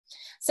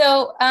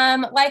So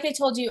like I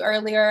told you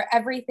earlier,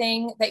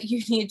 everything that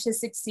you need to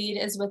succeed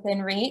is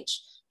within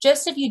reach.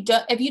 Just if you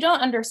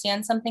don't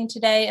understand something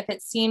today, if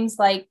it seems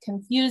like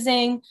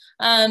confusing,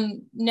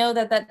 know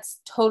that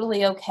that's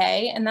totally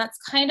okay. And that's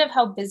kind of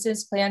how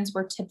business plans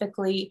were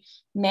typically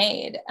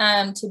made,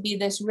 to be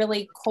this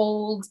really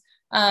cold,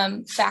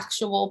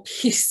 factual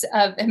piece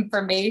of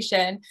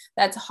information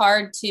that's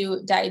hard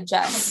to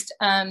digest.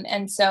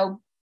 And so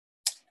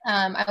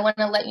I want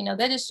to let you know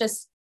that it's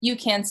just, you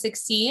can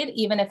succeed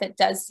even if it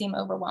does seem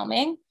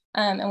overwhelming,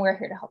 and we're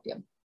here to help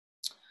you.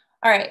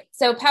 All right,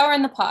 so power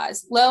in the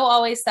pause. Lo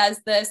always says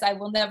this. I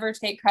will never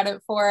take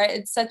credit for it.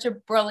 It's such a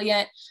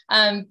brilliant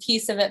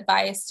piece of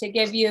advice to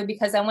give you,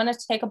 because I want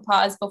to take a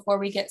pause before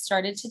we get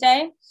started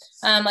today.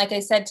 Like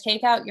I said,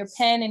 take out your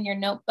pen and your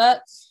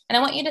notebook, and I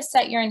want you to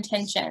set your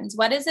intentions.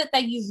 What is it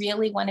that you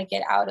really want to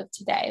get out of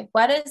today?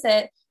 What is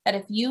it that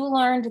if you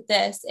learned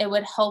this, it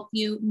would help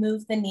you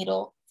move the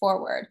needle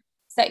forward?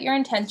 Set your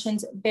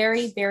intentions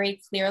very,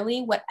 very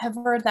clearly.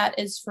 Whatever that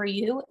is for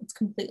you, it's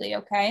completely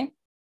okay.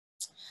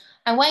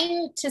 I want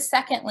you to,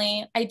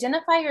 secondly,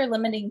 identify your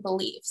limiting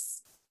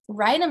beliefs.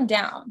 Write them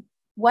down.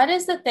 What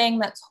is the thing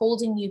that's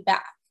holding you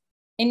back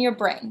in your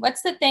brain?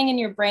 What's the thing in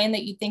your brain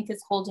that you think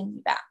is holding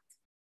you back?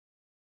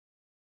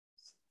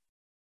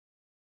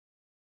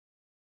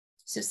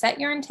 So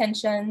set your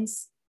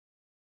intentions,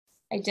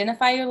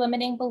 identify your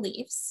limiting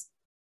beliefs,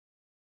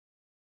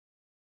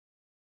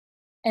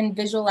 and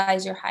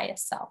visualize your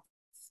highest self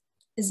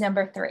is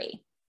number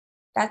 3.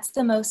 That's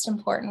the most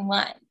important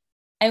one.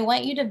 I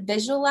want you to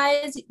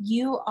visualize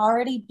you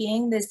already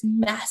being this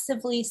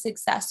massively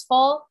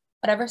successful,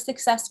 whatever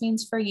success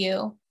means for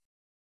you,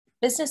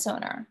 business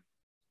owner.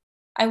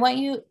 I want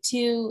you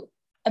to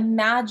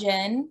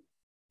imagine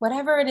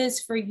whatever it is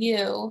for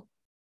you,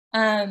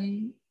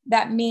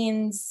 that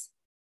means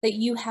that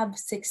you have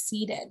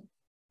succeeded.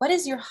 What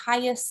is your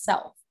highest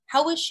self?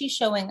 How is she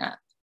showing up?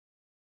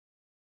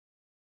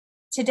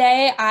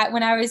 Today,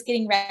 when I was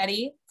getting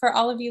ready for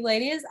all of you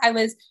ladies, I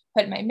was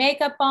putting my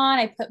makeup on,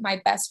 I put my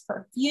best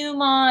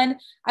perfume on.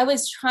 I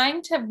was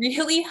trying to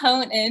really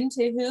hone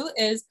into who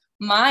is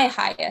my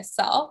highest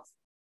self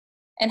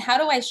and how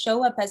do I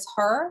show up as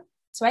her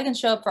so I can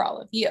show up for all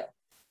of you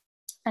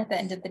at the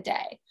end of the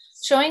day.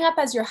 Showing up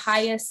as your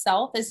highest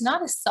self is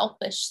not a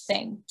selfish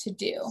thing to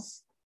do.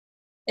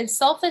 It's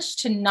selfish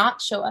to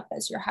not show up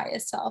as your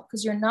highest self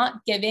because you're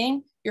not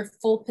giving your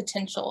full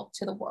potential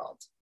to the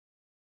world.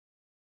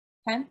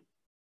 Okay.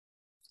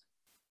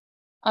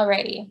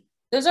 Alrighty.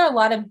 Those are a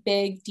lot of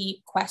big,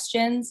 deep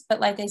questions,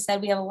 but like I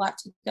said, we have a lot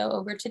to go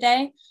over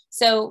today.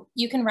 So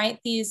you can write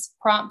these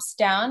prompts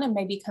down and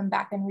maybe come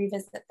back and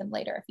revisit them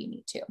later if you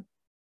need to.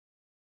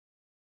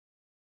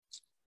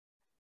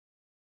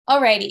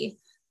 Alrighty.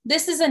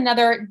 This is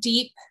another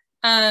deep,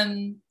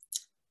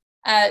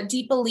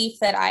 deep belief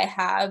that I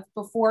have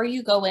before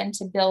you go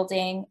into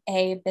building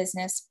a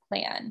business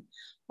plan.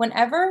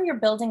 Whenever you're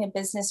building a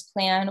business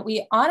plan,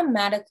 we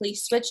automatically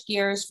switch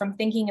gears from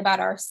thinking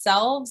about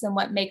ourselves and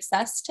what makes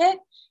us tick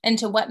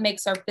into what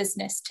makes our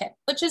business tick,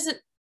 which is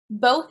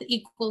both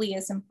equally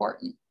as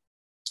important.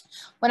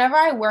 Whenever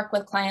I work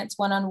with clients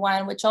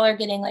one-on-one, which y'all are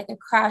getting like a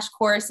crash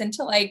course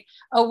into like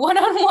a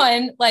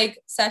one-on-one like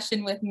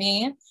session with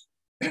me,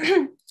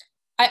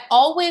 I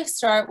always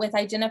start with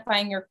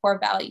identifying your core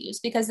values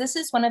because this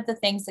is one of the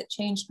things that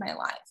changed my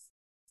life.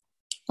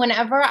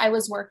 Whenever I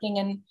was working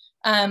in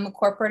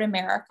corporate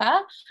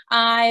America,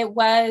 I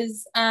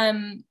was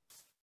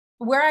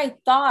where I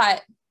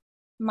thought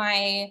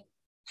my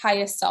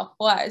highest self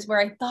was, where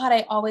I thought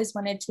I always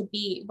wanted to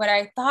be, what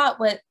I thought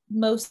what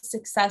most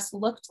success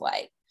looked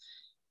like.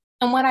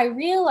 And what I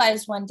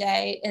realized one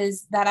day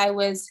is that I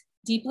was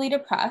deeply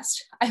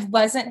depressed. I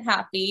wasn't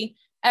happy.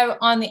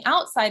 On the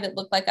outside, it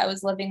looked like I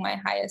was living my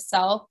highest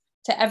self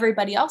to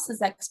everybody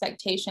else's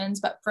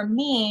expectations, but for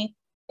me,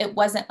 it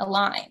wasn't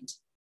aligned.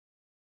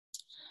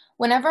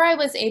 Whenever I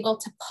was able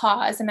to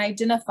pause and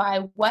identify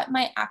what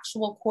my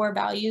actual core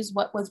values,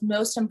 what was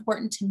most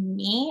important to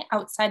me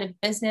outside of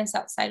business,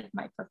 outside of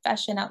my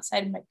profession,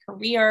 outside of my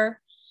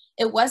career,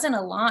 it wasn't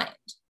aligned.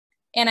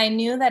 And I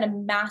knew that a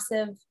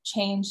massive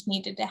change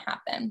needed to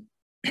happen.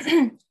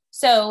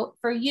 So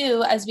for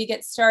you, as we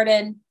get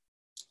started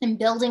in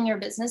building your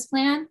business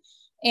plan,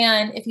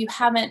 and if you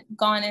haven't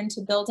gone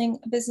into building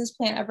a business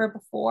plan ever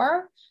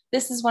before,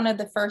 this is one of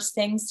the first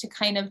things to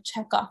kind of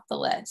check off the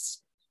list.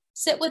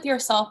 Sit with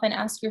yourself and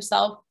ask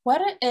yourself,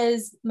 what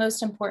is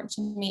most important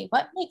to me?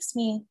 What makes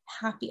me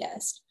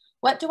happiest?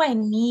 What do I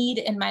need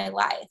in my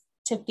life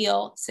to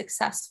feel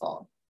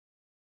successful?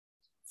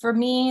 For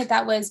me,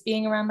 that was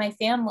being around my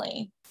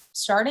family,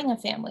 starting a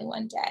family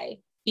one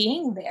day,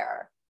 being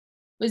there,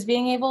 was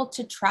being able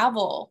to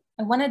travel.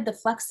 I wanted the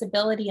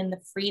flexibility and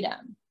the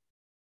freedom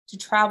to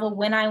travel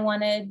when I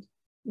wanted,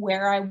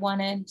 where I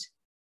wanted,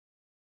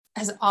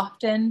 as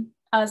often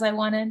as I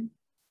wanted.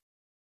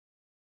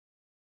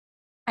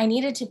 I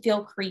needed to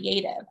feel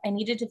creative. I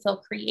needed to feel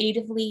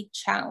creatively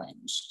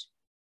challenged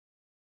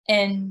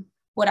in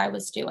what I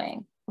was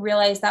doing. I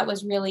realized that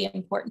was really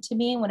important to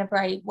me. Whenever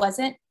I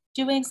wasn't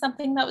doing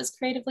something that was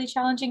creatively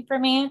challenging for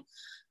me,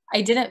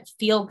 I didn't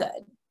feel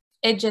good.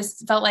 It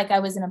just felt like I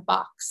was in a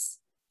box,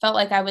 felt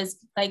like I was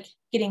like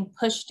getting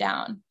pushed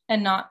down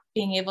and not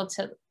being able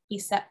to be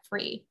set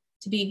free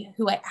to be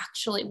who I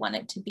actually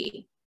wanted to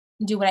be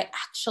and do what I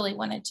actually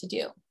wanted to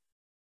do.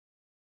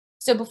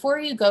 So before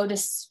you go to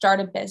start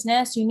a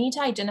business, you need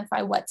to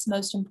identify what's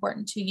most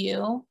important to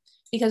you,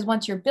 because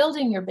once you're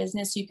building your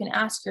business, you can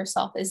ask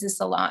yourself, is this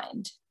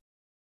aligned?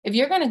 If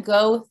you're going to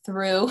go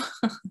through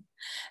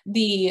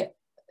the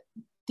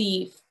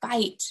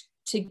fight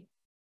to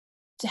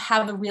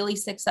have a really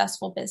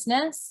successful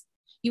business,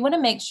 you want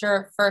to make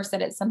sure first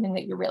that it's something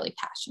that you're really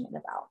passionate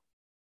about.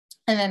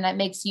 And then that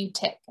makes you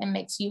tick and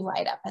makes you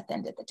light up at the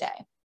end of the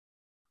day,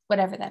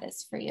 whatever that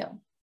is for you.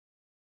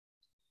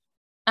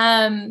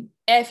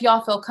 If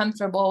y'all feel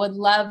comfortable, would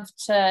love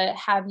to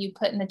have you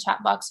put in the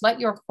chat box what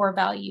your core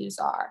values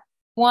are.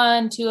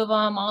 1, 2 of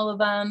them, all of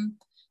them,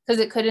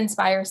 because it could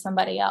inspire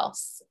somebody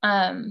else.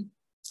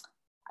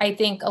 I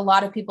think a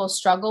lot of people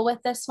struggle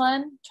with this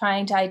one,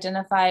 trying to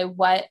identify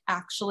what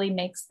actually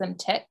makes them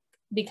tick,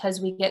 because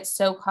we get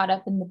so caught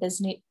up in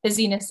the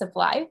busyness of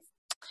life.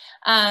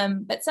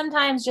 But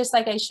sometimes, just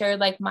like I shared,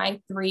 like my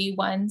 3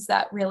 ones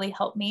that really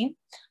help me,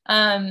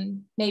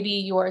 maybe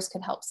yours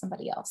could help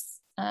somebody else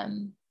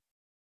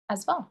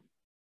as well.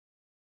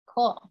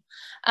 Cool.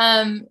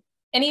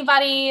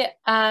 Anybody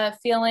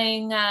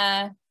feeling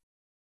good?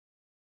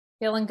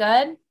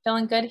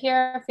 Feeling good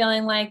here?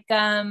 Feeling like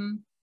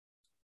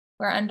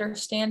we're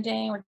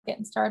understanding, we're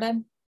getting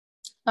started?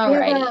 All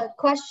right. We have a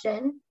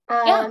question.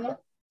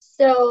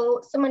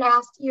 So someone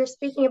asked, you're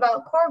speaking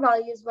about core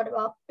values. What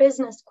about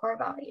business core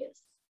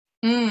values?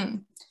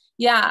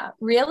 Yeah,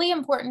 really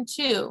important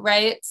too,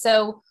 right?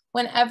 So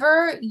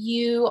whenever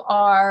you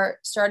are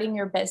starting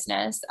your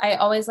business, I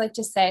always like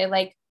to say,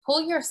 like,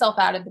 pull yourself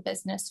out of the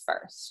business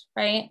first,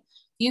 right?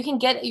 You're going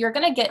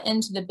to get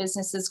into the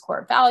business's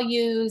core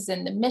values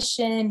and the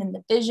mission and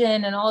the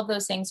vision and all of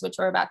those things, which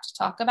we're about to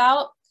talk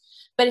about.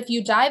 But if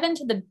you dive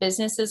into the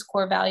business's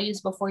core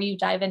values before you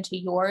dive into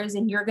yours,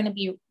 and you're going to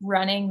be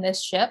running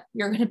this ship,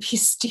 you're going to be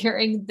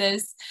steering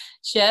this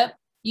ship,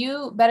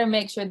 you better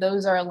make sure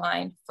those are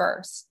aligned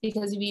first.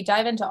 Because if you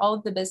dive into all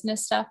of the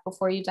business stuff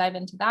before you dive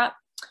into that,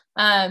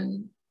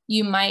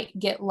 you might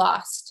get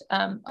lost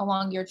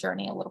along your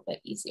journey a little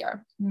bit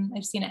easier.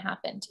 I've seen it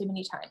happen too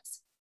many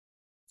times.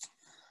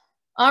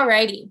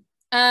 Alrighty.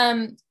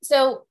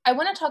 So I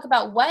want to talk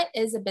about what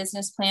is a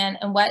business plan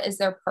and what is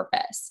their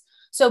purpose.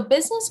 So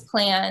business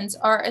plans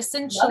are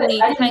essentially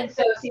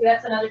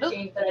that's another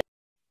change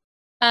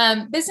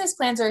that business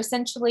plans are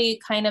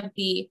essentially kind of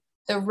the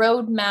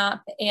roadmap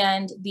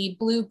and the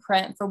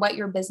blueprint for what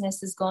your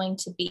business is going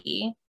to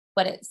be,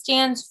 what it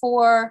stands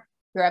for,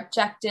 your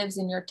objectives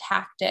and your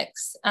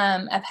tactics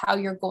of how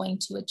you're going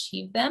to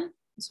achieve them,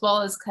 as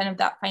well as kind of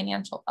that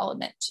financial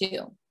element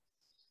too.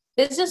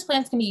 Business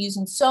plans can be used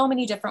in so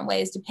many different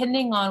ways,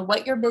 depending on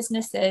what your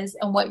business is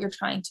and what you're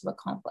trying to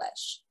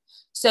accomplish.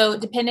 So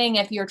depending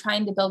if you're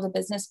trying to build a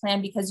business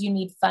plan because you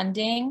need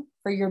funding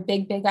for your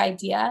big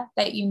idea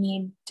that you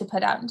need to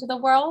put out into the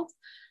world,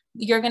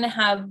 you're going to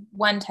have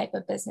one type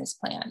of business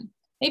plan.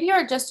 Maybe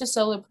you're just a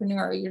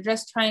solopreneur. You're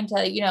just trying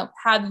to,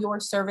 have your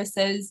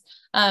services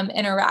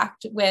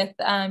interact with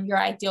your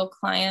ideal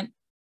client.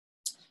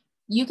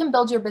 You can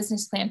build your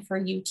business plan for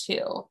you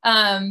too.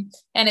 And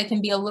it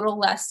can be a little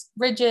less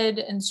rigid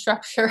and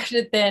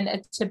structured than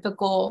a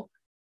typical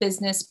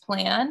business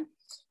plan.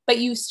 But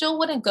you still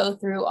wouldn't go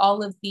through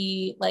all of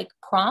the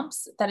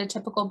prompts that a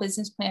typical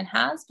business plan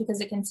has,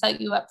 because it can set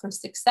you up for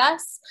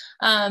success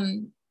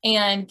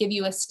and give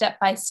you a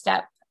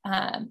step-by-step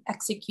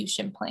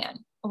execution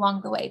plan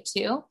along the way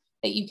too,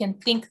 that you can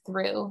think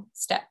through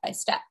step by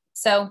step.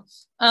 So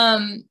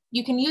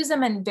you can use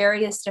them in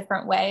various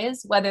different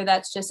ways, whether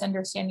that's just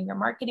understanding your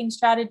marketing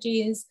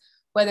strategies,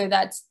 whether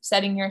that's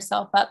setting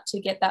yourself up to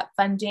get that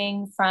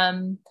funding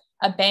from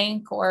a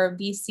bank or a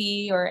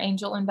VC or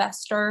angel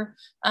investor,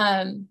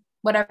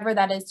 whatever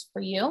that is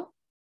for you.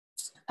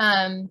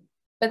 But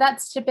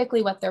that's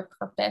typically what their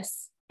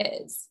purpose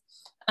is,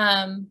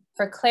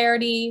 for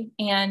clarity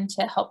and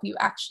to help you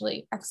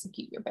actually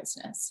execute your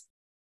business.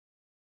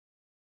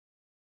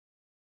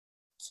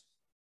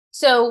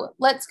 So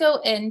let's go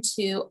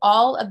into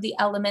all of the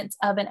elements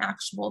of an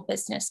actual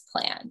business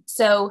plan.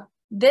 So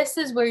this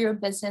is where your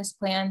business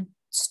plan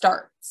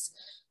starts.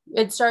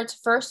 It starts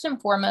first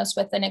and foremost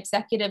with an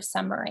executive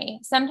summary.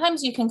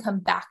 Sometimes you can come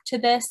back to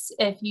this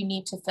if you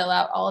need to fill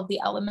out all of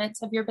the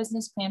elements of your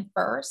business plan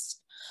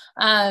first.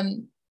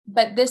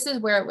 But this is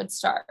where it would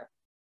start.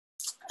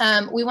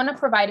 We want to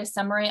provide a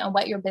summary on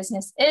what your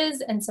business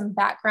is and some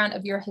background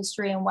of your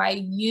history and why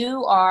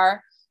you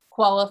are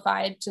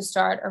qualified to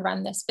start or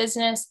run this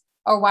business,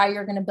 or why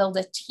you're going to build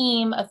a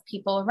team of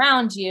people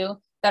around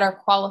you that are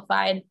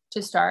qualified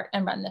to start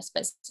and run this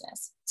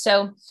business.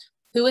 So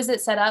who is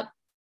it set up?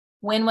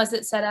 When was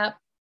it set up?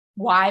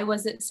 Why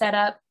was it set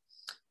up?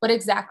 What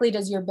exactly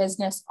does your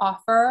business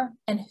offer,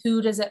 and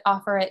who does it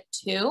offer it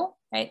to,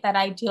 right? That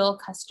ideal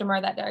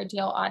customer, that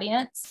ideal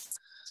audience.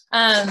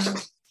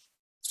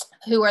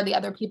 Who are the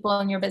other people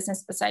in your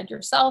business beside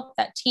yourself,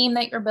 that team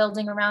that you're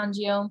building around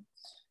you?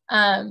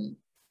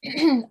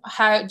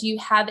 How do you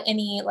have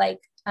any like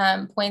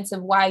points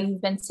of why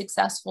you've been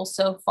successful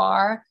so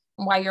far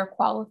and why you're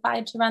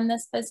qualified to run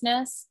this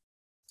business?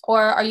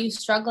 Or are you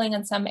struggling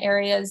in some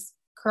areas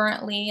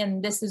currently,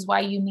 and this is why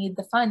you need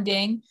the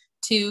funding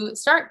to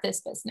start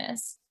this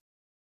business?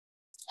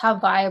 How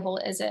viable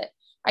is it?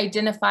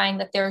 Identifying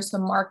that there's a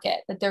market,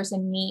 that there's a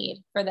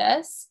need for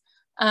this,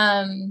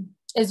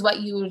 is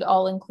what you would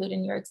all include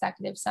in your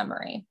executive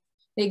summary.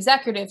 The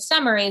executive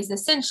summary is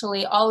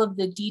essentially all of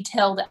the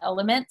detailed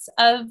elements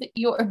of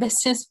your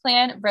business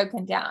plan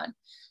broken down.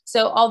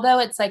 So although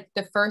it's like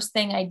the first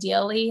thing,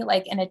 ideally,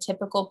 like in a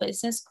typical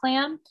business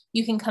plan,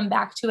 you can come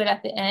back to it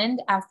at the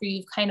end after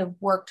you've kind of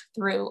worked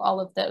through all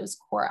of those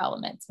core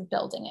elements of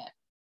building it.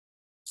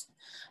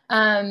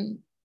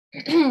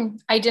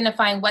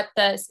 Identifying what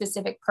the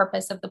specific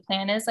purpose of the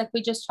plan is, like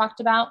we just talked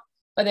about,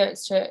 whether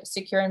it's to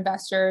secure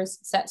investors,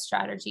 set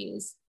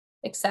strategies,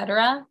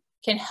 etc.,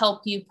 can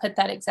help you put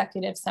that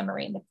executive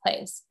summary into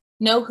place.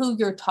 Know who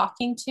you're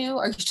talking to.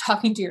 Are you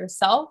talking to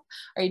yourself?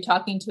 Are you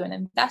talking to an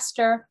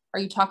investor? Are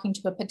you talking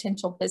to a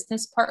potential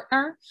business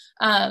partner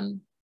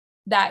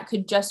that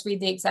could just read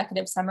the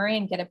executive summary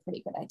and get a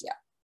pretty good idea?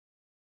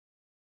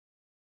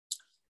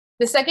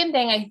 The second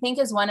thing I think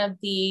is one of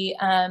the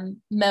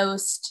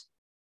most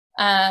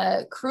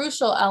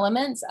crucial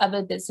elements of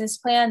a business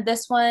plan.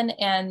 This one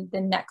and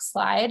the next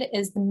slide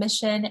is the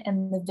mission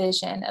and the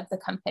vision of the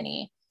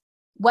company.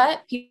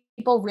 What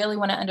people really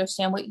want to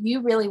understand, what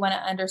you really want to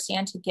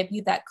understand to give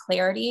you that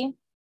clarity,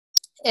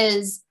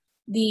 is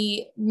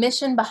the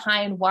mission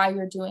behind why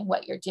you're doing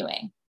what you're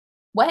doing.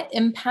 What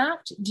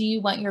impact do you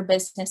want your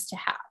business to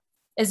have?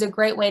 Is a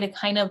great way to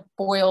kind of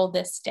boil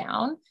this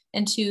down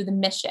into the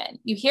mission.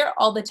 You hear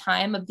all the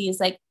time of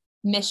these like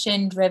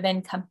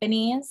mission-driven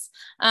companies,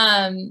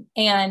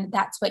 and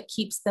that's what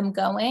keeps them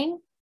going.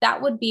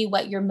 That would be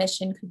what your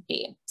mission could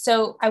be.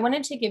 So I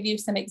wanted to give you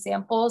some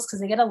examples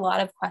because I get a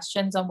lot of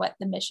questions on what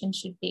the mission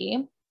should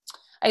be.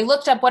 I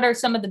looked up what are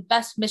some of the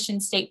best mission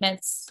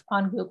statements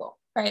on Google,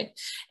 right?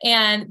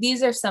 And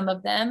these are some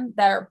of them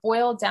that are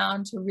boiled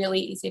down to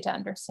really easy to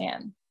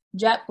understand.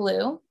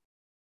 JetBlue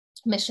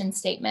mission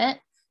statement: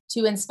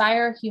 to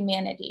inspire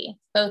humanity,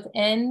 both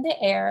in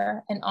the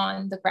air and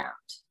on the ground,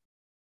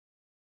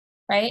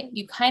 right?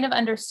 You kind of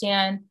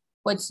understand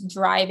what's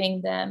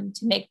driving them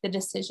to make the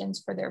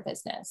decisions for their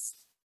business.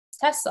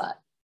 Tesla: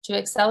 to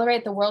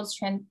accelerate the world's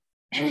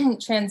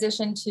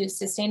transition to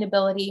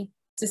sustainable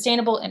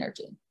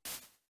energy.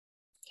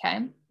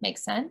 Okay,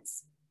 makes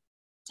sense.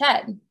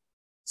 TED: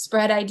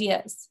 spread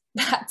ideas.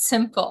 That's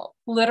simple,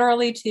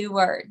 literally 2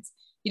 words.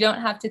 You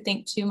don't have to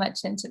think too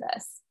much into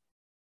this.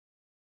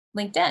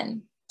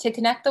 LinkedIn: to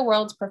connect the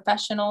world's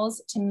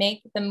professionals to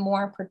make them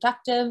more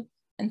productive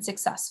and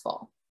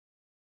successful,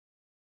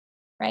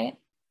 right?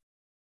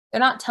 They're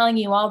not telling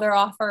you all their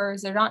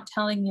offers. They're not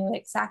telling you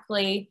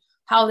exactly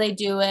how they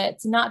do it.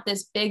 It's not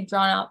this big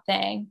drawn out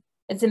thing.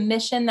 It's a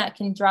mission that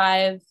can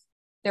drive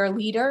their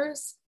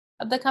leaders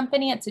of the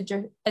company. It's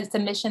a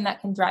mission that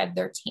can drive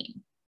their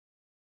team,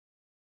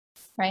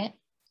 right?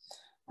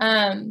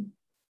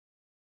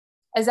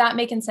 Is that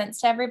making sense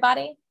to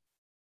everybody?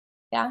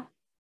 Yeah,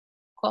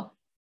 cool,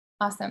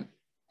 awesome.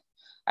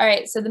 All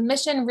right, so the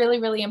mission, really,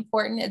 really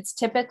important. It's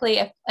typically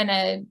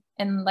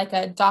in like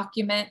a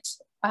document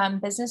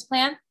business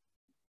plan.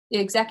 The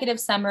executive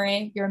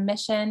summary, your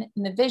mission,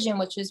 and the vision,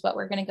 which is what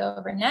we're going to go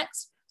over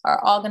next, are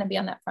all going to be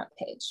on that front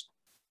page.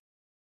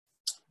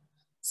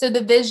 So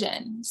the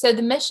vision. So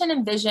the mission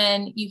and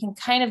vision, you can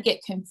kind of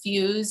get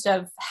confused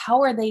of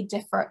how are they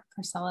different,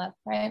 Priscilla,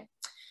 right?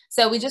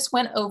 So we just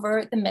went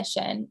over the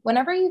mission.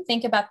 Whenever you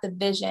think about the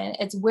vision,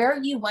 it's where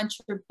you want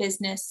your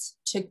business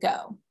to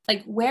go.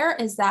 Like, where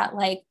is that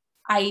like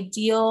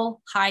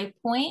ideal high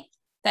point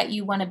that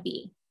you want to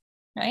be,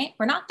 right?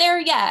 We're not there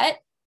yet,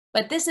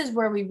 but this is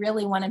where we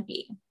really want to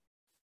be.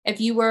 If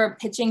you were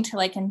pitching to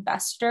like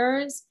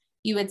investors,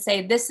 you would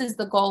say, this is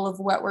the goal of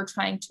what we're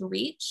trying to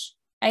reach,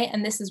 right?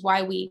 And this is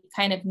why we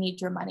kind of need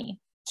your money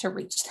to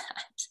reach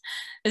that,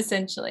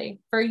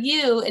 essentially. For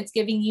you, it's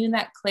giving you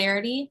that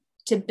clarity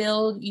to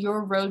build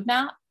your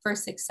roadmap for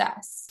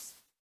success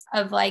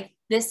of like,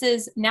 this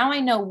is, now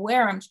I know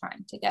where I'm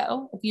trying to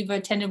go. If you've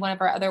attended one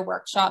of our other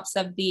workshops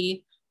of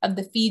the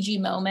Fiji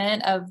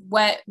moment of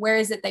where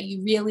is it that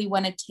you really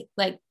want to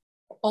like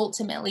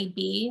ultimately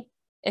be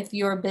if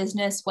your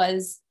business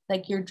was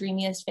like your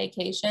dreamiest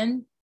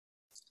vacation,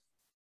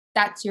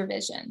 that's your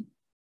vision.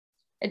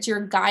 It's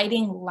your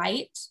guiding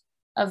light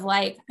of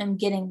like, I'm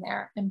getting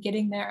there, I'm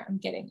getting there, I'm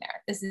getting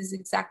there. This is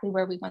exactly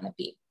where we want to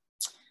be.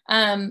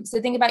 So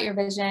think about your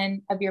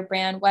vision of your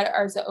brand. What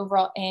is the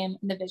overall aim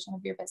and the vision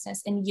of your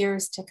business in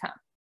years to come?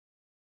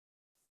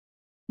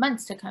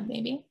 Months to come,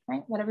 maybe,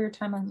 right? Whatever your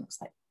timeline looks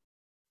like.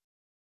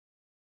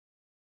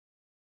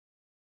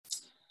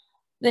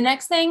 The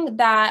next thing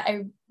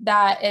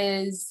that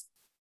is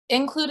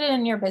included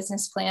in your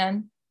business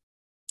plan,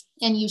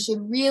 and you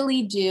should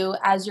really do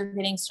as you're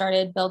getting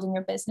started building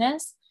your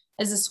business,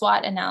 is a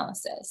SWOT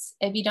analysis.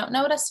 If you don't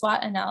know what a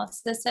SWOT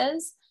analysis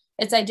is,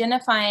 it's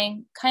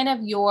identifying kind of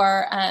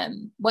your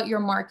what your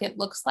market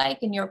looks like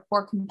and your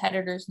core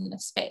competitors in the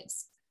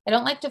space. I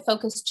don't like to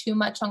focus too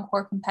much on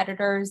core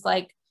competitors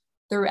like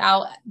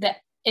throughout the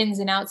ins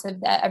and outs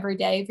of the every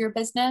day of your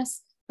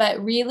business,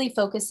 but really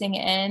focusing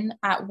in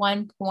at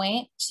one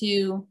point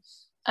to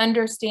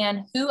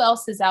understand who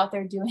else is out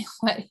there doing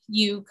what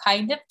you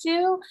kind of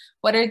do,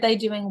 what are they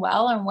doing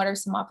well, and what are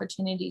some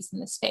opportunities in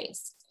the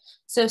space.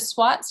 So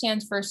SWOT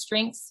stands for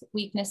strengths,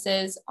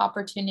 weaknesses,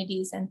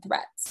 opportunities, and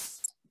threats.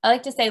 I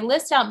like to say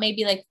list out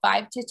maybe like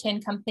 5 to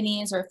 10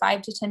 companies or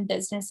 5 to 10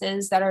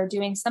 businesses that are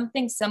doing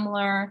something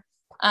similar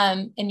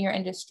in your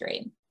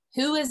industry.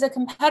 Who is a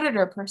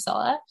competitor,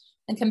 Priscilla?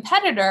 A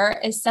competitor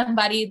is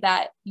somebody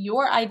that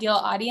your ideal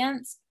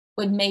audience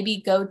would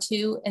maybe go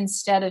to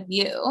instead of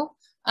you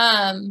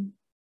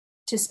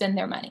to spend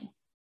their money,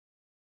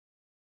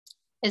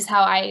 is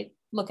how I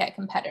look at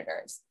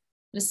competitors.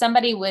 If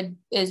somebody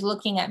is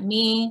looking at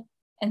me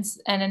and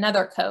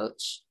another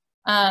coach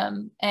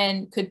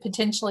and could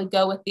potentially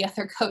go with the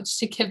other coach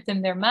to give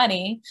them their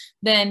money,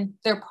 then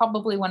they're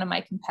probably one of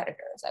my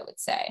competitors, I would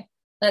say.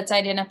 Let's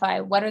identify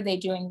what are they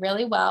doing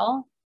really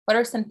well? What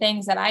are some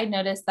things that I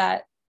noticed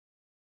that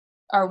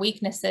are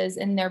weaknesses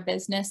in their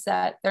business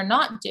that they're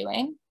not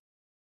doing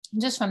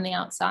just from the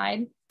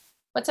outside?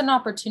 What's an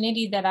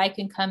opportunity that I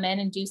can come in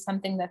and do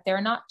something that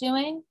they're not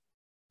doing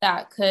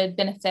that could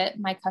benefit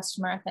my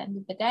customer at the end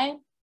of the day?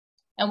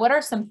 And what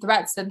are some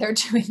threats that they're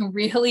doing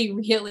really,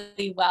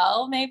 really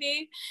well,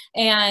 maybe,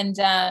 and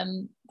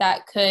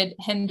that could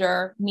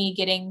hinder me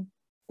getting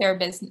their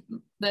business,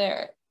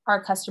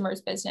 our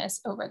customer's business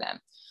over them?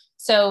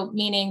 So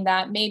meaning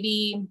that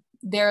maybe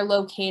they're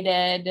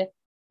located,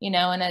 in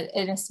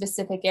a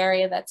specific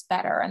area that's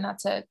better, and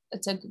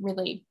it's a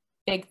really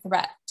big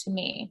threat to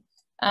me.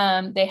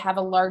 They have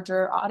a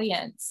larger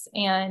audience,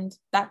 and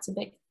that's a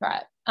big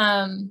threat.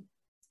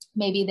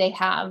 Maybe they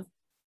have,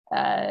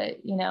 a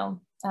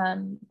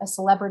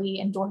celebrity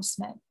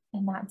endorsement,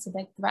 and that's a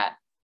big threat.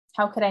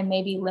 How could I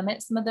maybe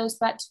limit some of those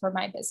threats for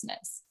my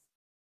business?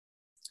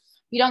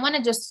 You don't want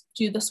to just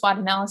do the SWOT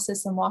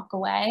analysis and walk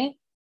away.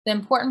 The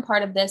important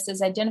part of this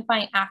is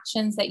identifying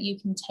actions that you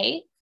can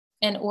take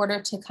in order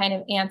to kind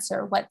of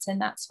answer what's in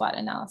that SWOT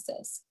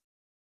analysis.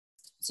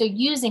 So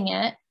using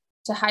it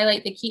to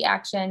highlight the key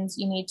actions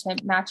you need to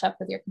match up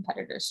with your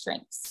competitor's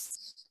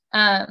strengths.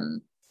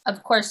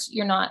 Of course,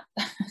 you're not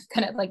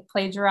going to like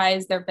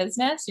plagiarize their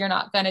business. You're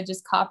not going to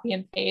just copy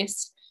and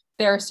paste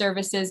their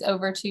services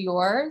over to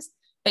yours,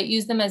 but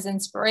use them as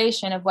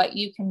inspiration of what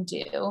you can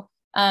do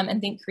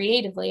and think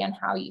creatively on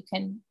how you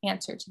can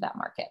answer to that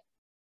market.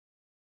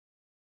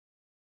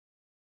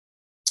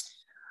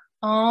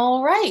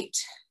 All right.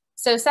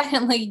 So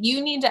secondly, you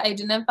need to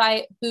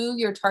identify who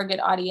your target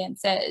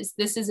audience is.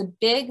 This is a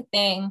big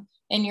thing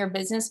in your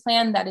business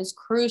plan that is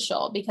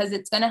crucial because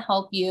it's going to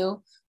help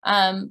you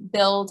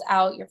build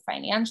out your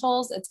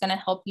financials. It's going to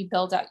help you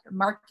build out your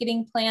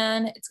marketing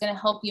plan. It's going to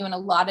help you in a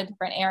lot of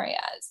different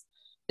areas.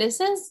 This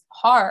is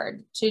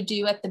hard to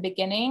do at the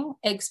beginning,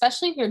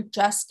 especially if you're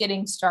just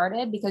getting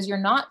started, because you're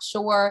not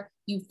sure.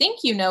 You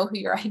think you know who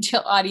your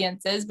ideal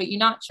audience is, but you're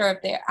not sure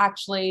if they're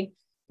actually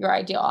your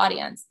ideal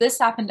audience. This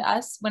happened to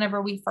us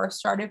whenever we first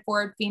started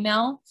Forward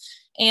Female.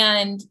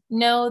 And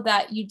know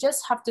that you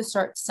just have to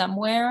start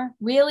somewhere.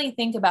 Really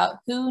think about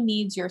who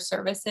needs your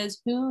services,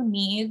 who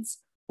needs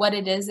what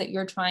it is that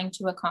you're trying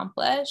to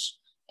accomplish,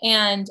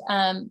 and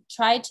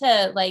try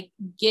to like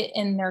get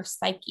in their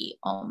psyche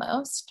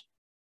almost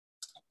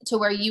to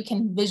where you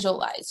can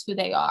visualize who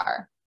they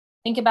are.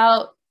 Think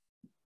about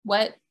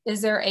what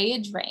is their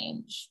age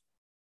range?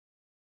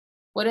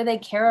 What do they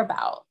care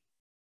about?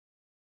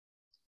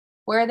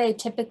 Where are they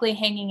typically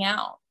hanging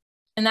out?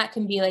 And that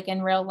can be like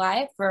in real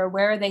life, or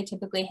where are they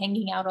typically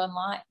hanging out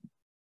online?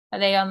 Are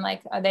they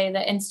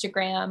the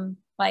Instagram,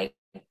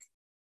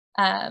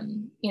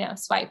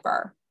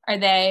 swiper? Are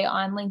they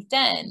on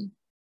LinkedIn?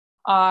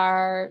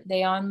 Are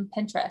they on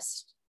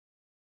Pinterest?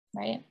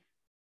 Right?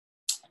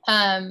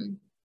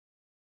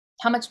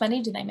 How much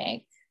money do they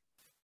make?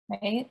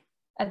 Right?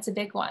 That's a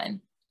big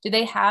one. Do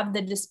they have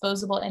the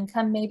disposable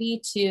income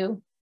maybe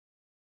to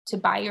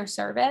buy your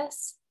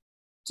service?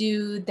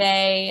 Do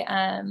they,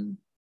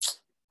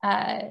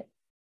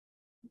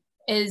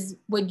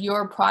 would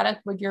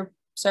your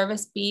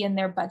service be in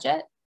their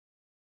budget?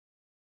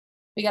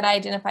 We got to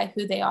identify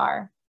who they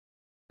are.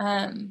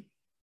 And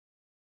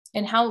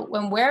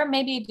where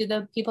maybe do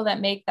the people that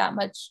make that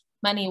much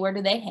money, where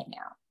do they hang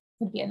out?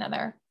 Would be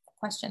another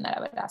question that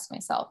I would ask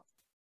myself.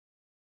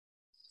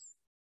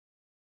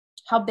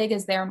 How big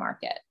is their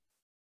market?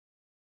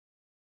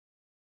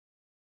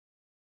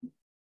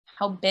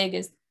 How big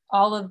is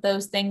all of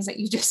those things that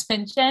you just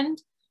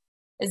mentioned?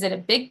 Is it a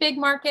big, big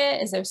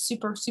market? Is it a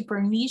super,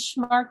 super niche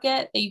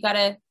market that you got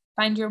to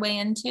find your way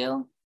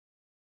into?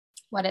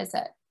 What is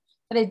it?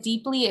 Got to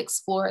deeply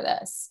explore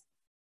this.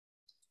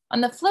 On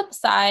the flip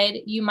side,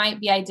 you might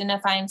be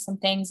identifying some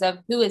things of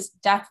who is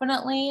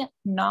definitely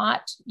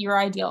not your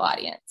ideal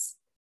audience.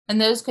 And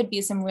those could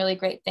be some really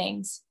great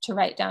things to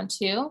write down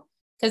too.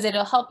 because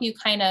it'll help you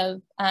kind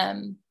of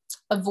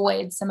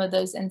avoid some of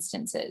those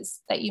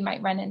instances that you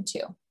might run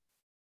into.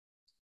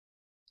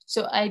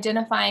 So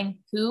identifying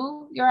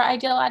who your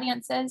ideal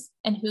audience is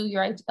and who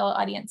your ideal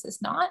audience is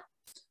not,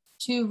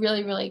 two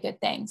really, really good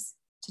things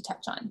to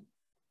touch on.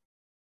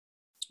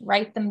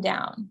 Write them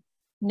down,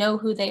 know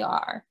who they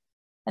are.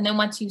 And then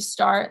once you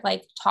start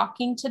like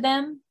talking to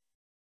them,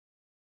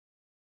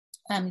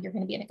 you're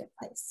going to be in a good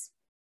place.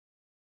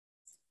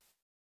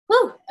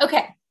 Woo,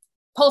 okay.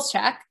 Pulse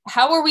check.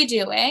 How are we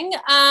doing?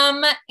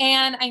 And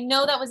I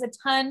know that was a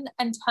ton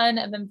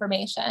of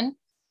information.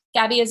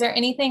 Gabby, is there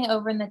anything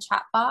over in the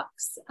chat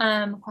box?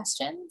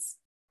 Questions?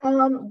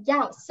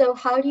 Yeah. So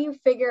how do you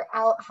figure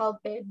out how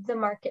big the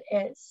market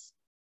is?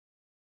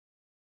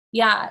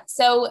 Yeah.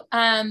 So,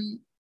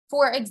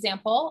 for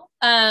example,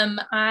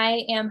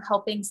 I am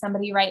helping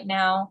somebody right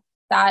now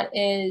that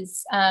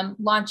is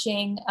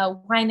launching a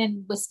wine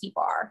and whiskey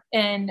bar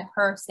in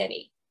her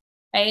city,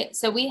 right?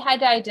 So we had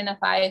to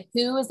identify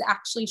who is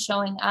actually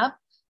showing up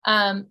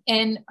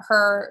in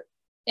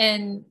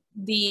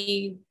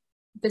the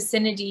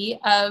vicinity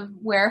of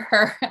where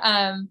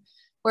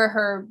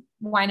her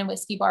wine and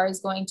whiskey bar is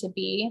going to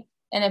be.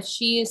 And if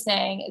she is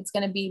saying it's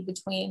going to be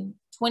between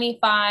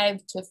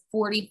 25 to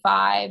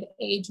 45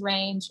 age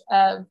range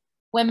of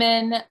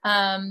women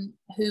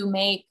who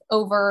make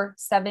over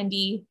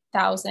 $70,000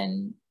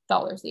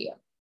 a year.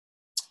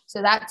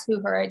 So that's who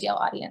her ideal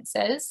audience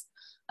is.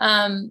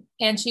 And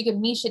she could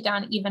niche it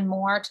down even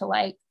more to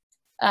like,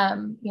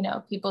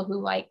 people who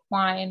like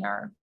wine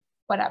or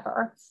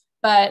whatever.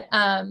 But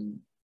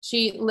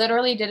she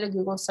literally did a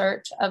Google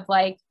search of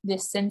like the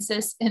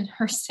census in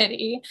her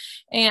city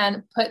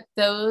and put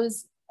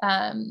those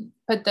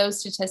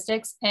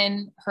statistics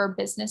in her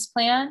business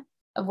plan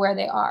of where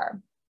they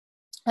are.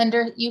 I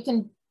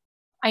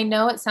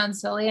know it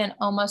sounds silly and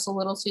almost a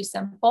little too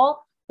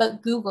simple,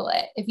 but Google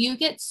it. If you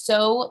get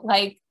so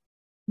like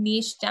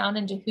niche down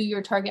into who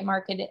your target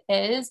market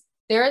is,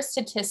 there are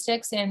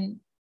statistics and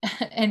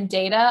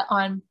data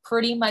on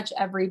pretty much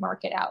every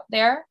market out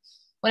there.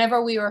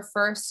 Whenever we were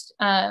first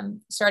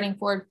starting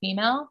Forward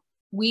Female,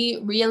 we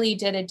really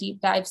did a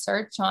deep dive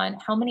search on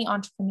how many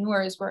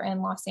entrepreneurs were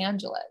in Los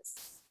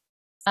Angeles,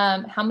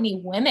 how many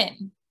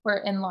women were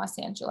in Los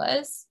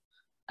Angeles,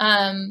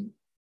 and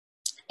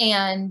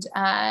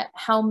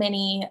how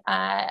many,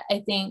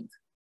 I think,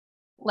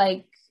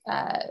 like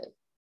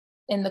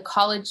in the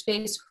college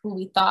space, who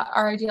we thought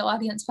our ideal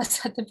audience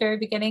was at the very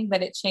beginning,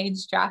 but it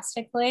changed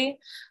drastically,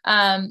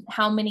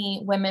 how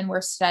many women were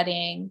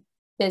studying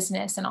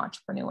business and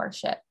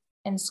entrepreneurship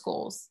in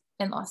schools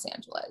in Los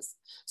Angeles.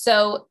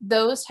 So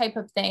those type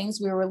of things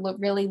we were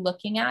really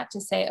looking at to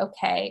say,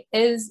 okay,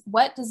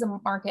 what does the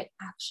market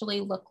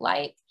actually look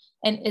like?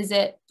 And is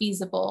it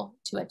feasible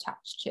to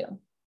attach to?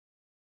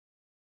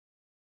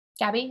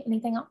 Gabby,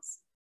 anything else?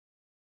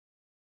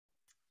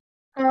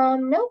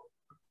 No.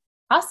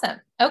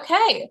 Awesome.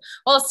 Okay.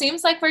 Well, it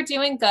seems like we're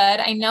doing good.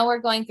 I know we're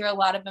going through a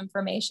lot of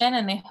information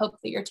and I hope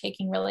that you're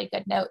taking really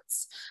good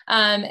notes.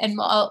 And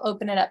I'll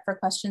open it up for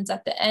questions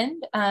at the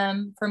end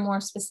for more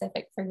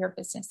specific for your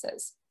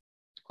businesses.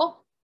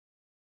 Cool.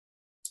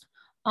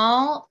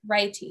 All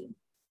righty.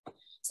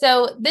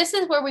 So this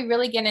is where we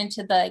really get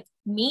into the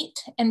meat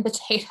and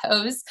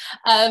potatoes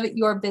of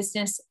your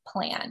business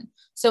plan.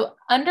 So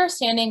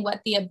understanding what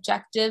the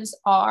objectives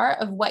are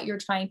of what you're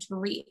trying to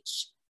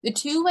reach. The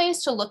two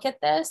ways to look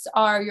at this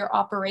are your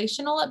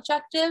operational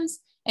objectives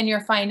and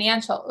your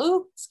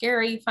financial,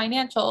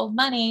 financial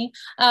money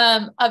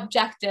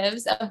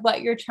objectives of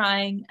what you're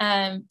trying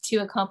to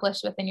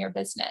accomplish within your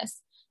business.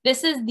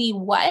 This is the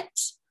what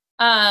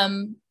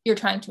you're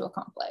trying to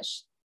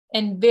accomplish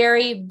in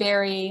very,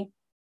 very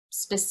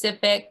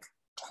specific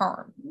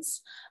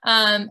terms.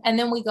 And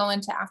then we go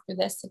into after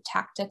this, the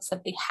tactics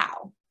of the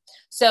how.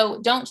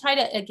 So don't try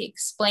to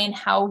explain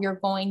how you're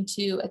going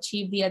to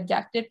achieve the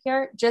objective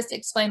here. Just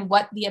explain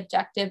what the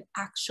objective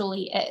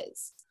actually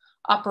is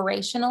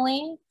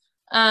operationally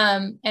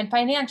and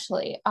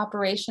financially.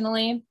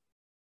 Operationally,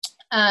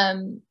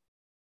 I'm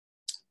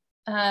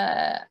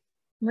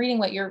reading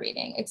what you're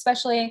reading,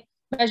 especially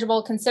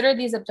measurable. Consider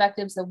these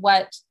objectives of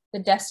what the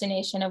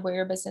destination of where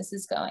your business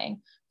is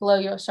going. Below,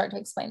 you'll start to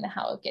explain the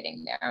how of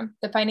getting there.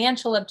 The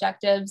financial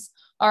objectives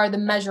are the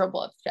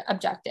measurable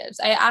objectives.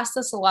 I ask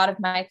this a lot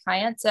of my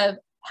clients of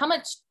how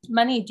much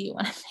money do you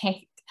want to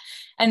make?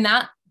 And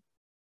that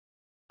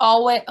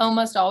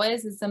almost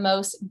always is the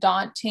most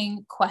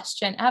daunting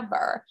question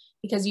ever,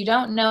 because you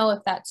don't know if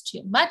that's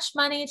too much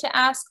money to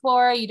ask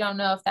for. You don't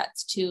know if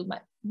that's too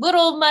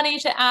little money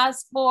to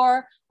ask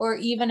for or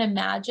even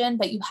imagine,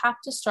 but you have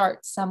to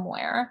start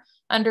somewhere,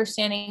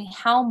 understanding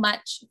how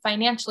much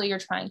financially you're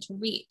trying to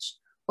reach.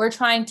 We're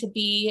trying to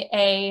be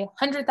a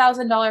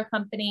 $100,000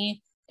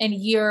 company in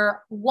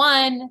year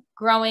one,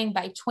 growing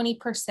by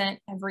 20%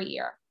 every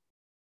year.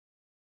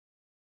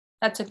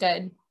 That's a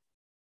good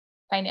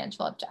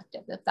financial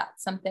objective if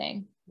that's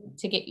something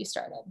to get you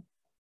started.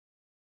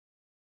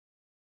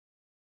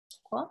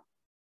 Cool.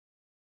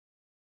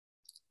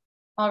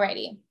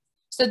 Alrighty.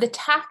 So the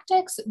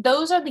tactics,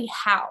 those are the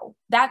how.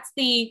 That's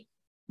the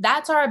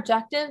That's our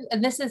objective.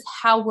 And this is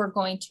how we're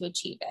going to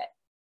achieve it.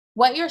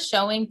 What you're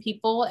showing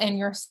people and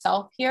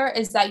yourself here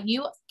is that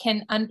you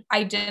can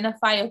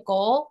identify a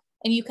goal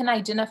and you can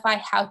identify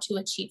how to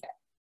achieve it.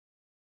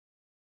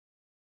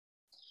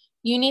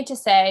 You need to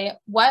say,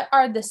 what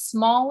are the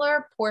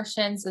smaller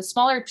portions, the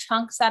smaller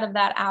chunks out of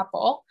that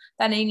apple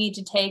that I need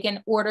to take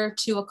in order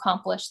to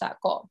accomplish that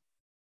goal?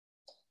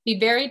 Be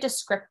very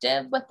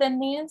descriptive within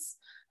these,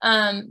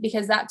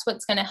 because that's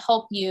what's going to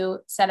help you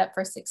set up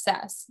for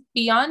success.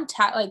 Beyond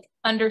like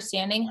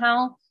understanding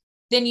how,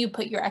 then you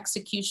put your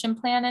execution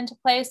plan into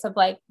place of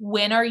like,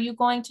 when are you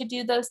going to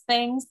do those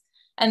things?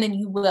 And then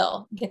you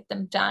will get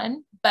them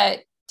done,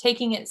 but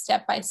taking it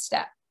step by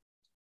step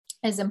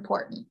is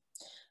important.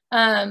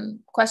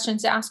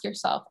 Questions to ask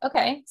yourself.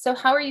 Okay, so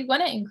how are you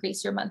going to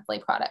increase your monthly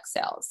product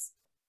sales?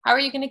 How are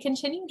you going to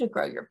continue to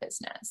grow your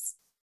business?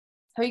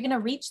 How are you going to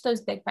reach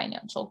those big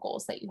financial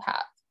goals that you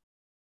have?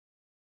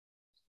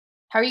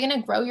 How are you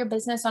going to grow your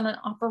business on an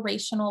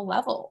operational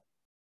level?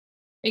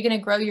 Are you going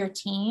to grow your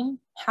team?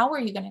 How are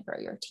you going to grow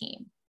your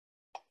team?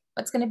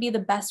 What's going to be the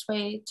best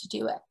way to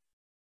do it?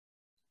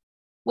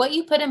 What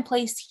you put in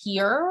place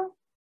here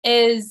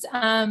is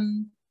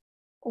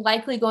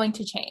likely going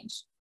to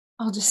change.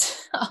 I'll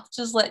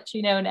just let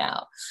you know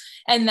now.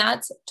 And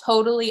that's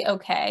totally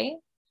okay.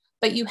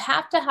 But you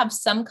have to have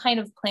some kind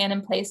of plan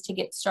in place to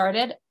get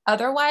started.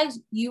 Otherwise,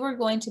 you are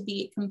going to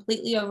be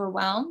completely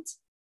overwhelmed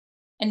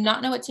and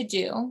not know what to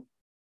do.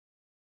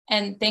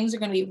 And things are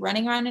going to be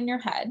running around in your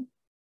head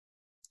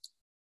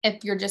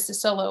if you're just a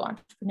solo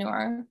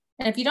entrepreneur.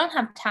 And if you don't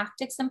have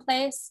tactics in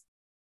place,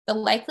 the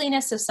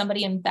likeliness of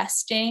somebody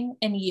investing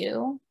in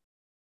you,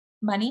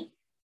 money,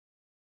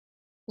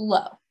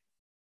 low,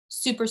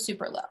 super,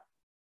 super low.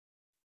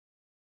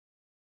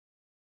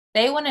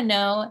 They want to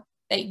know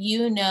that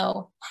you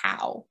know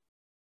how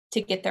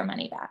to get their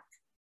money back.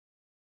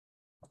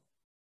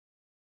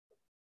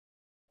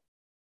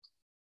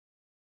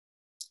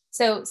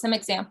 So some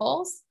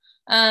examples.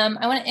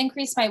 I want to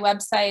increase my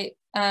website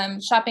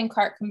shopping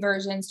cart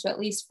conversions to at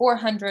least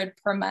 400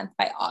 per month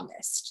by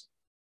August.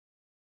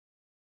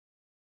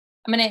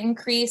 I'm going to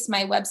increase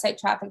my website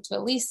traffic to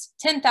at least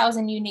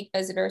 10,000 unique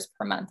visitors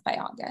per month by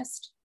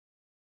August.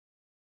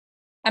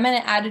 I'm going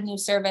to add a new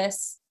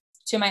service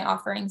to my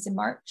offerings in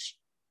March.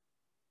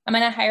 I'm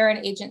going to hire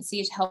an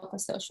agency to help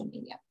with social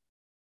media.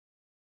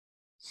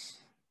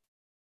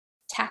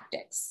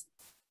 Tactics.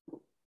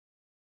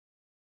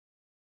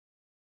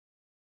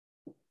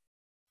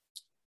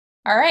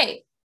 All right.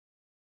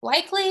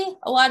 Likely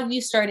a lot of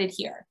you started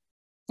here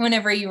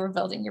whenever you were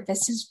building your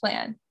business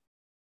plan.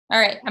 All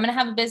right, I'm going to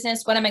have a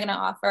business. What am I going to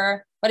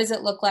offer? What does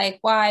it look like?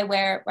 Why,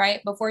 where,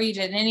 right? Before you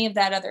did any of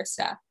that other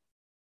stuff,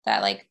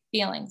 that like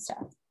feeling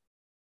stuff.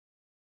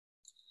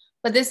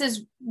 But this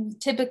is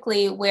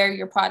typically where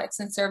your products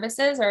and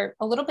services are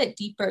a little bit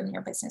deeper in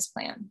your business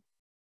plan.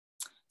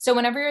 So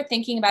whenever you're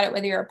thinking about it,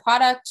 whether you're a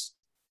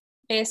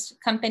product-based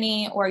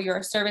company or you're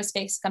a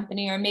service-based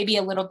company, or maybe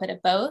a little bit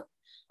of both,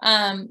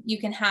 you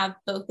can have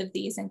both of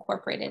these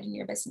incorporated in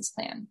your business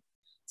plan.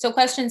 So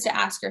questions to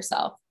ask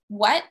yourself: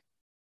 what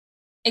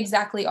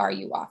exactly are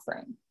you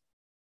offering?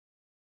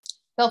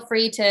 Feel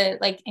free to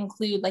like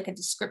include like a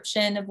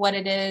description of what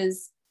it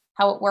is,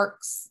 how it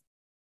works.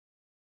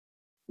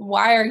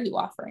 Why are you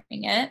offering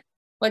it?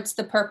 What's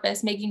the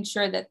purpose? Making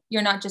sure that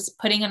you're not just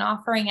putting an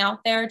offering out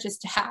there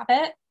just to have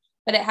it,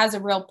 but it has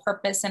a real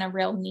purpose and a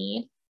real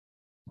need.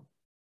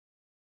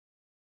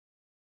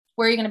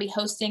 Where are you going to be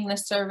hosting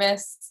this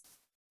service?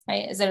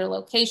 Right? Is it a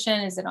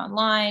location? Is it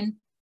online?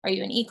 Are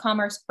you an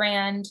e-commerce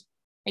brand?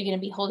 Are you going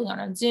to be holding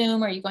on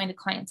Zoom? Are you going to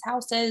clients'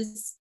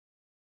 houses?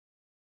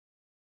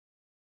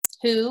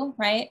 Who,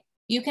 right?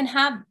 You can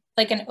have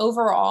like an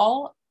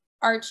overall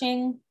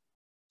arching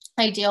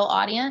ideal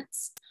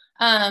audience,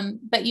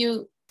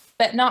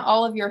 but not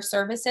all of your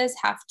services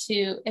have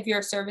to, if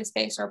you're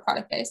service-based or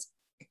product-based,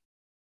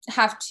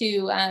 have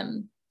to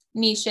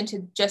niche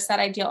into just that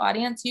ideal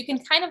audience. You can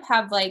kind of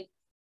have like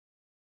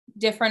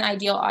different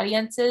ideal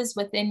audiences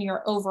within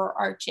your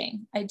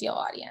overarching ideal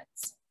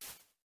audience.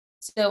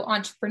 So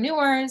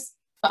entrepreneurs,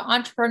 but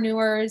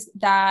entrepreneurs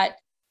that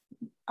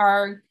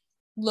are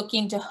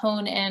looking to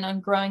hone in on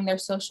growing their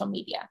social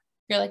media.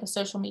 If you're like a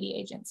social media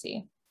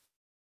agency,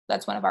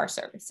 that's one of our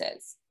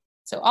services.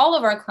 So all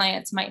of our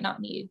clients might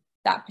not need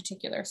that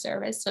particular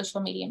service,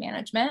 social media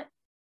management,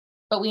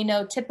 but we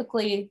know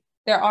typically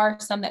there are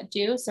some that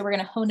do. So we're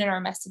going to hone in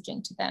our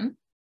messaging to them.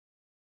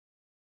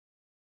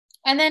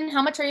 And then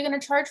how much are you going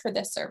to charge for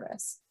this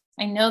service?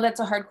 I know that's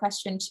a hard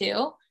question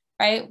too,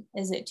 right?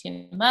 Is it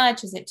too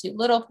much? Is it too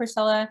little,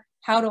 Priscilla?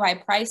 How do I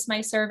price my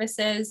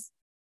services?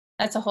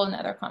 That's a whole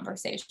nother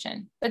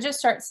conversation, but just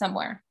start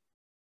somewhere.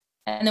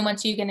 And then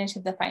once you get into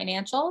the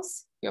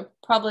financials, you'll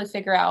probably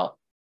figure out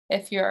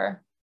if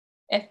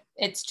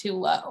it's too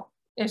low,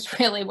 is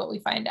really what we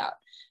find out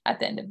at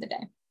the end of the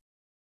day.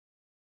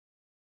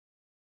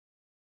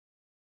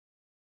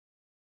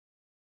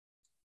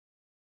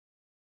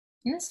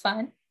 And it's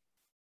fun.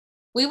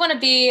 We want to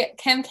be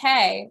Kim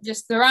K,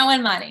 just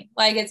throwing money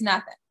like it's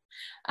nothing.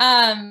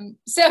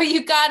 So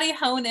you got to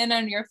hone in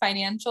on your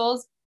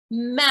financials,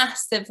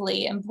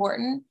 massively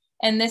important.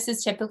 And this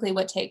is typically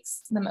what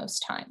takes the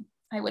most time,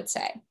 I would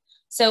say.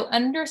 So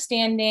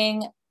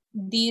understanding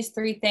these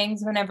three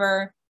things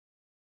whenever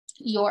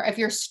if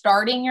you're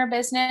starting your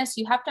business,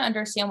 you have to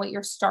understand what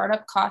your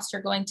startup costs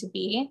are going to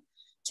be.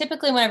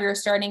 Typically, whenever you're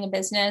starting a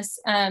business,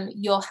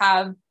 you'll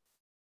have,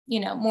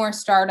 more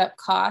startup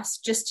costs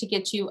just to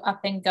get you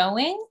up and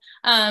going.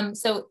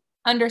 So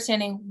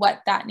understanding what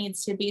that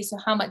needs to be. So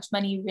how much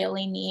money you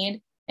really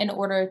need in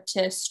order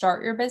to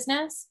start your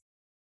business.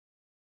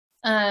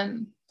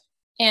 And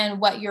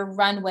what your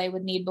runway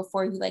would need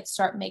before you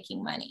start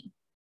making money.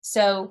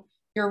 So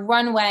your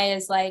runway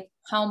is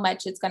how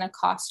much it's going to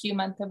cost you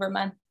month over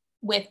month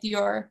with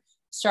your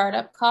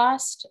startup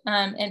cost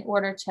in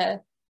order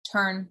to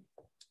turn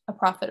a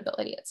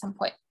profitability at some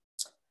point.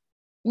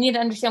 You need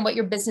to understand what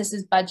your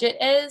business's budget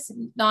is,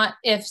 not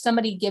if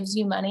somebody gives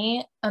you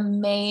money,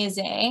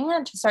 amazing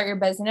to start your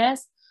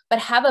business, but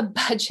have a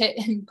budget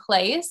in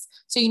place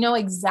so you know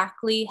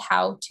exactly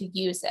how to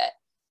use it.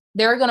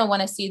 They're going to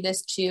want to see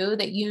this too,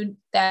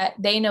 that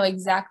they know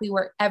exactly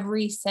where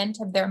every cent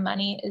of their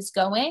money is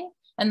going,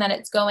 and that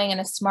it's going in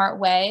a smart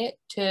way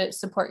to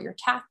support your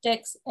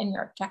tactics and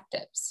your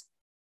objectives.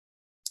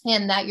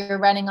 And that you're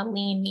running a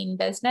lean, mean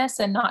business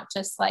and not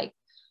just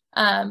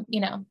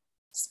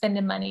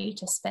spending money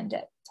to spend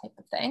it type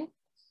of thing.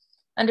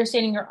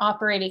 Understanding your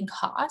operating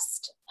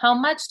cost. How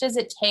much does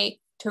it take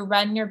to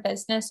run your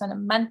business on a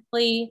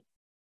monthly,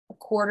 a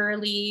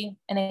quarterly,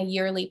 and a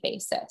yearly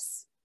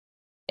basis?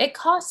 It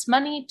costs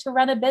money to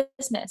run a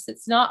business.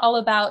 It's not all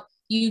about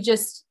you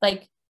just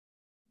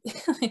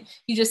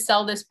you just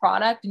sell this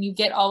product and you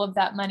get all of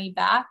that money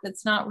back.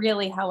 That's not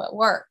really how it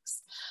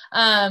works.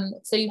 So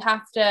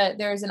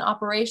there's an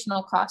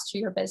operational cost to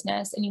your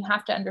business, and you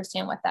have to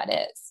understand what that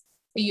is.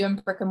 Are you in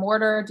brick and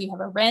mortar? Do you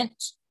have a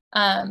rent?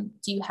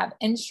 Do you have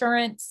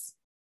insurance?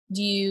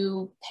 Do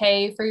you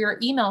pay for your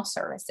email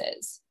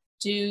services?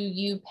 Do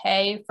you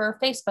pay for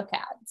Facebook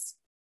ads?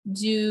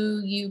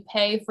 Do you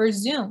pay for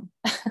Zoom?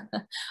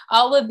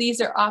 All of these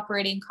are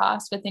operating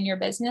costs within your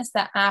business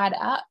that add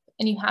up,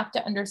 and you have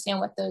to understand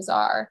what those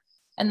are.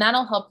 And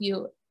that'll help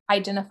you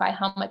identify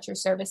how much your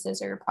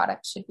services or your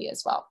products should be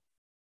as well.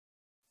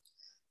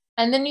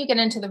 And then you get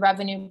into the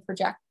revenue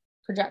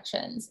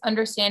projections,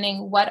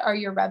 understanding what are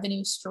your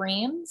revenue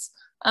streams,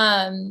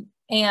 and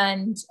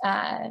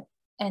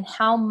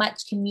how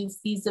much can you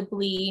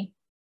feasibly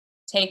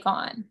take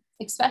on,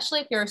 especially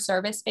if you're a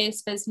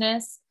service-based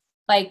business.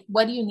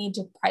 What do you need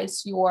to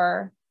price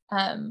your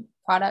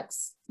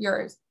products,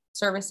 your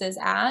services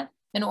at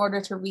in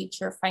order to reach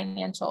your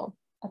financial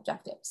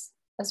objectives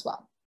as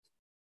well?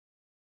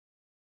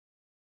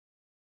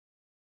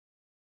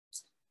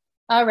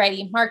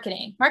 Alrighty,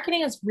 marketing.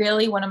 Marketing is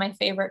really one of my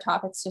favorite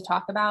topics to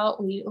talk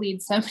about. We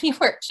lead so many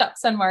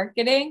workshops on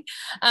marketing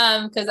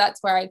because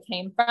that's where I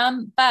came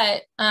from.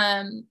 But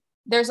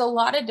there's a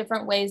lot of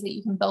different ways that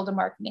you can build a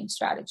marketing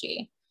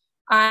strategy.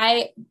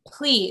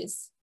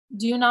 Please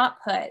do not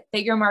put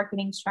that your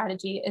marketing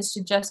strategy is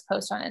to just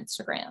post on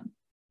Instagram.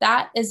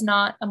 That is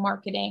not a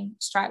marketing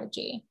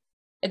strategy.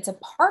 It's a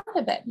part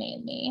of it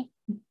maybe,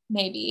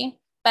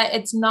 but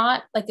it's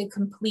not like a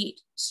complete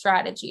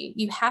strategy.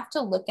 You have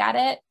to look at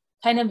it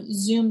kind of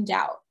zoomed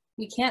out.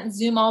 We can't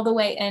zoom all the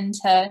way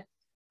into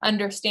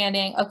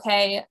understanding,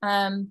 okay,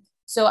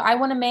 so I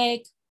want to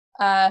make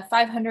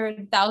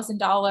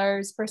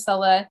 $500,000,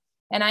 Priscilla,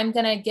 and I'm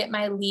going to get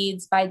my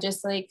leads by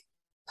just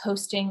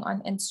posting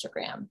on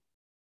Instagram.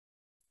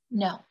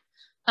 No,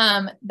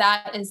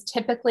 that is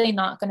typically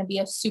not going to be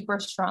a super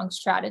strong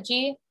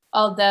strategy,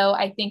 although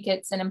I think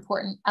it's an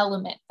important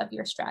element of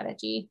your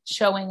strategy,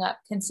 showing up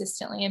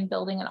consistently and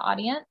building an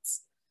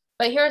audience.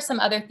 But here are some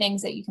other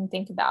things that you can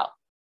think about.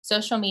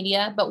 Social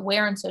media, but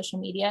where on social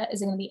media?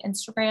 Is it going to be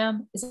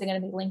Instagram? Is it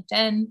going to be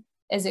LinkedIn?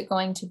 Is it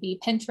going to be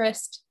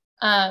Pinterest?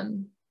 Are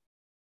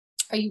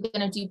you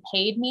going to do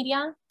paid media?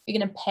 Are you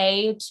going to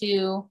pay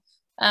to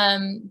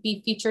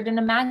be featured in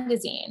a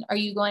magazine? Are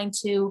you going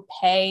to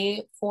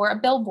pay for a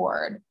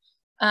billboard?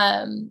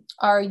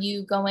 Are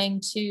you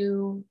going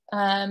to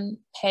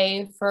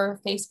pay for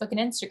Facebook and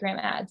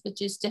Instagram ads,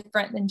 which is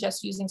different than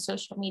just using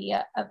social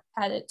media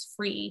at its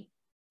free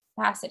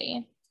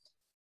capacity?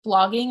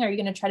 Blogging, are you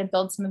going to try to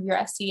build some of your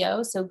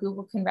SEO so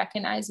Google can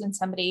recognize when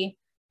somebody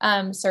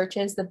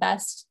searches the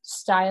best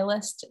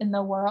stylist in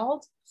the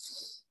world?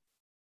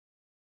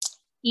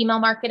 Email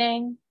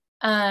marketing,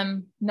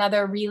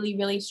 another really,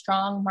 really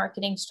strong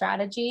marketing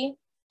strategy.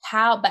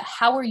 How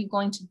are you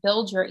going to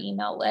build your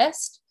email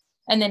list?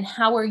 And then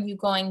how are you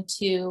going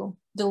to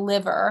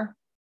deliver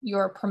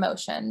your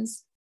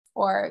promotions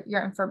or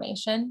your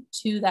information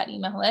to that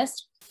email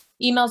list?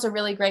 Email is a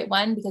really great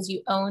one because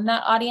you own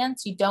that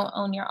audience. You don't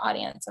own your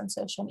audience on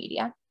social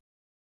media.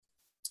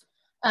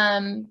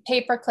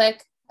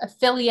 Pay-per-click,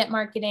 affiliate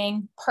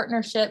marketing,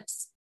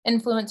 partnerships,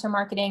 influencer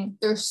marketing.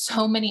 There's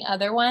so many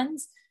other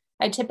ones.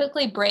 I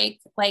typically break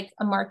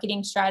a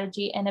marketing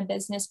strategy and a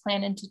business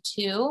plan into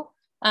two,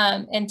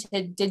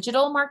 into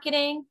digital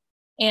marketing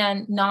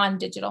and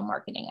non-digital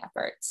marketing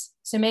efforts.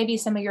 So maybe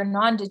some of your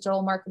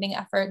non-digital marketing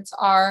efforts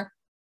are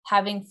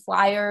having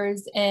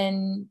flyers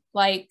in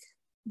like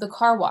the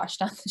car wash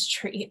down the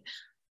street.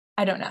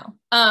 I don't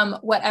know.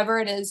 Whatever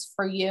it is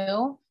for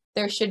you,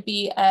 there should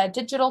be a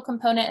digital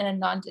component and a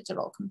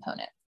non-digital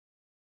component.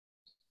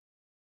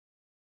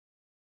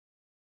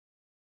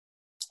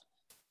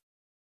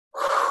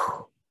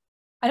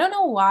 I don't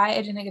know why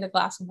I didn't get a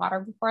glass of water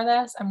before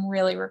this. I'm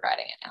really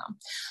regretting it now.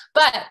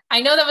 But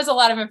I know that was a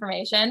lot of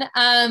information.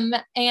 And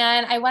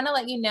I want to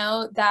let you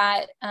know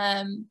that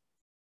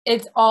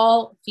it's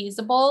all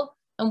feasible.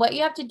 And what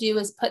you have to do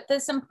is put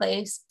this in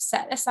place,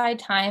 set aside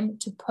time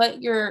to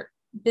put your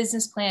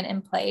business plan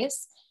in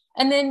place,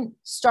 and then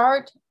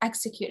start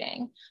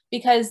executing,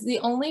 because the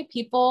only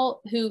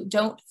people who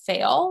don't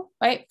fail,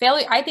 right?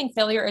 Failure, I think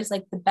failure is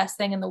like the best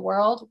thing in the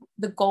world.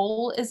 The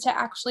goal is to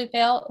actually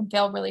fail and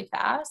fail really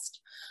fast.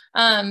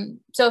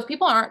 So if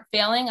people aren't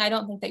failing, I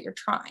don't think that you're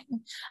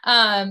trying.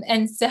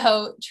 And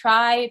so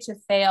try to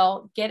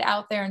fail, get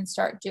out there and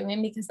start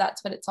doing, because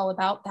that's what it's all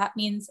about. That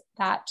means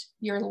that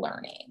you're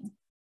learning.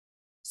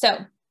 So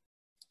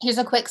here's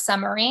a quick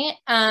summary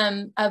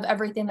of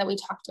everything that we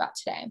talked about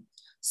today.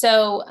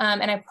 So,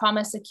 and I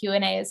promise a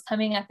Q&A is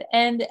coming at the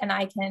end, and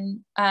I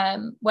can,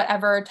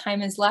 whatever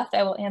time is left,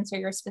 I will answer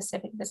your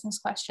specific business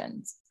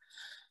questions.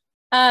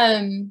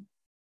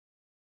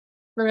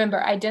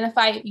 Remember,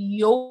 identify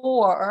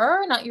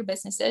your, not your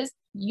businesses,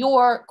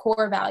 your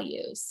core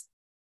values.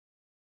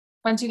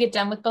 Once you get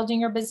done with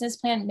building your business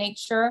plan, make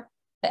sure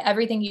that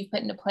everything you've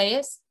put into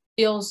place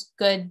feels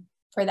good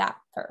for that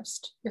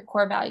first, your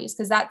core values,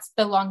 because that's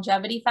the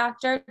longevity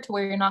factor to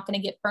where you're not going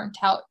to get burnt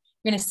out.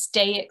 You're going to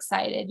stay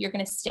excited. You're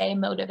going to stay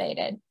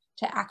motivated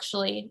to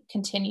actually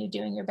continue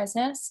doing your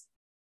business.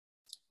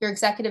 Your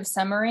executive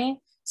summary.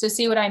 So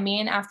see what I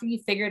mean? After you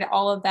figured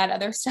all of that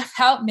other stuff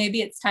out,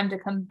 maybe it's time to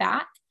come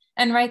back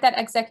and write that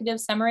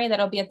executive summary.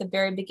 That'll be at the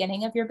very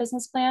beginning of your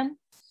business plan.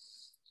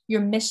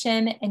 Your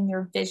mission and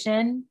your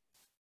vision.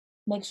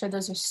 Make sure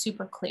those are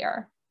super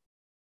clear.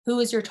 Who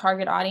is your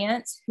target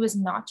audience? Who is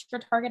not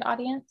your target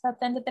audience at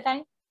the end of the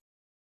day?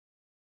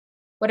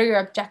 What are your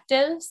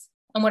objectives?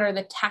 And what are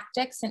the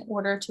tactics in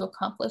order to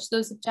accomplish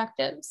those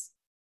objectives?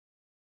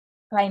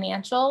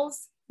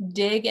 Financials,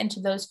 dig into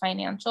those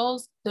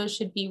financials. Those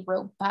should be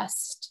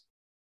robust.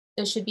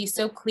 Those should be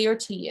so clear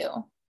to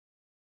you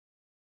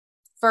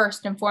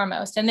first and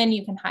foremost, and then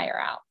you can hire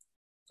out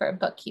for a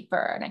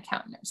bookkeeper, an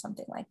accountant, or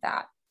something like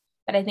that.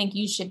 But I think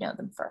you should know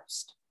them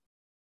first.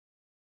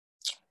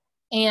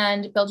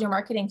 And build your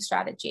marketing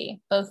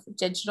strategy, both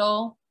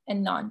digital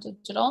and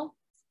non-digital.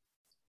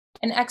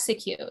 And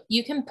execute.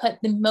 You can put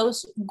the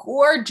most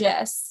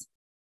gorgeous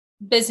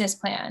business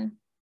plan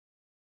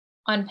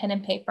on pen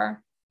and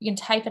paper. You can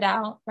type it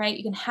out, right?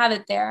 You can have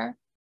it there.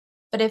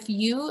 But if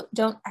you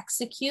don't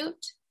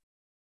execute,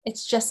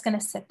 it's just going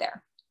to sit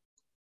there,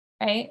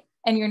 right?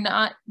 And you're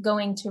not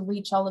going to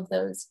reach all of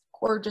those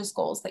gorgeous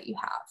goals that you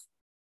have.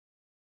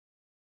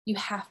 You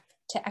have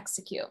to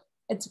execute.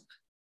 It's